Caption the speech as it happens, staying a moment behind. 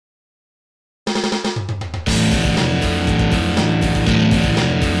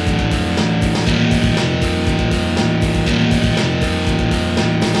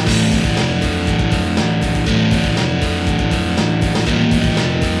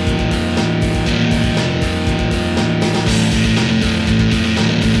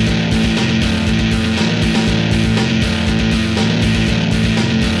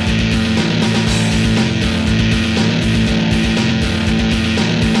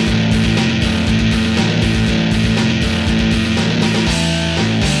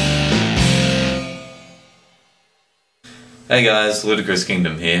Hey guys, Ludicrous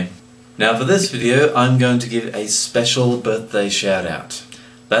Kingdom here. Now for this video I'm going to give a special birthday shout out.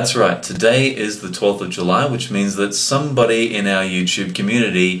 That's right, today is the 12th of July, which means that somebody in our YouTube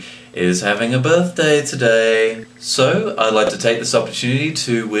community is having a birthday today. So I'd like to take this opportunity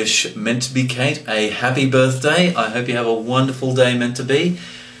to wish meant2bkate a happy birthday. I hope you have a wonderful day, meant to be.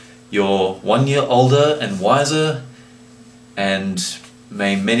 You're 1 year older and wiser, and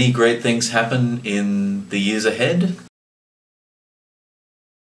may many great things happen in the years ahead.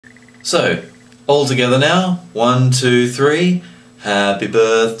 So, all together now, 1, 2, 3. Happy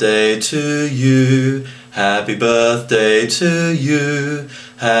birthday to you. Happy birthday to you.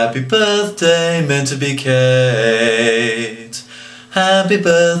 Happy birthday, meant2bkate. Happy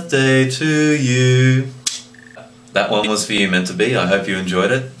birthday to you. That one was for you, meant to be. I hope you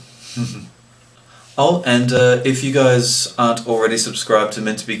enjoyed it. Oh, and if you guys aren't already subscribed to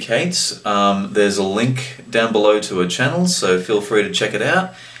meant2bkate, there's a link down below to her channel, so feel free to check it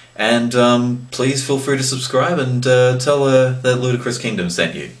out. And please feel free to subscribe and tell her that Ludicrous Kingdom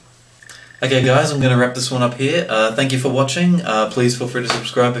sent you. Okay guys, I'm going to wrap this one up here. Thank you for watching. Please feel free to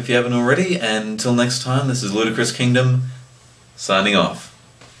subscribe if you haven't already. And until next time, this is Ludicrous Kingdom, signing off.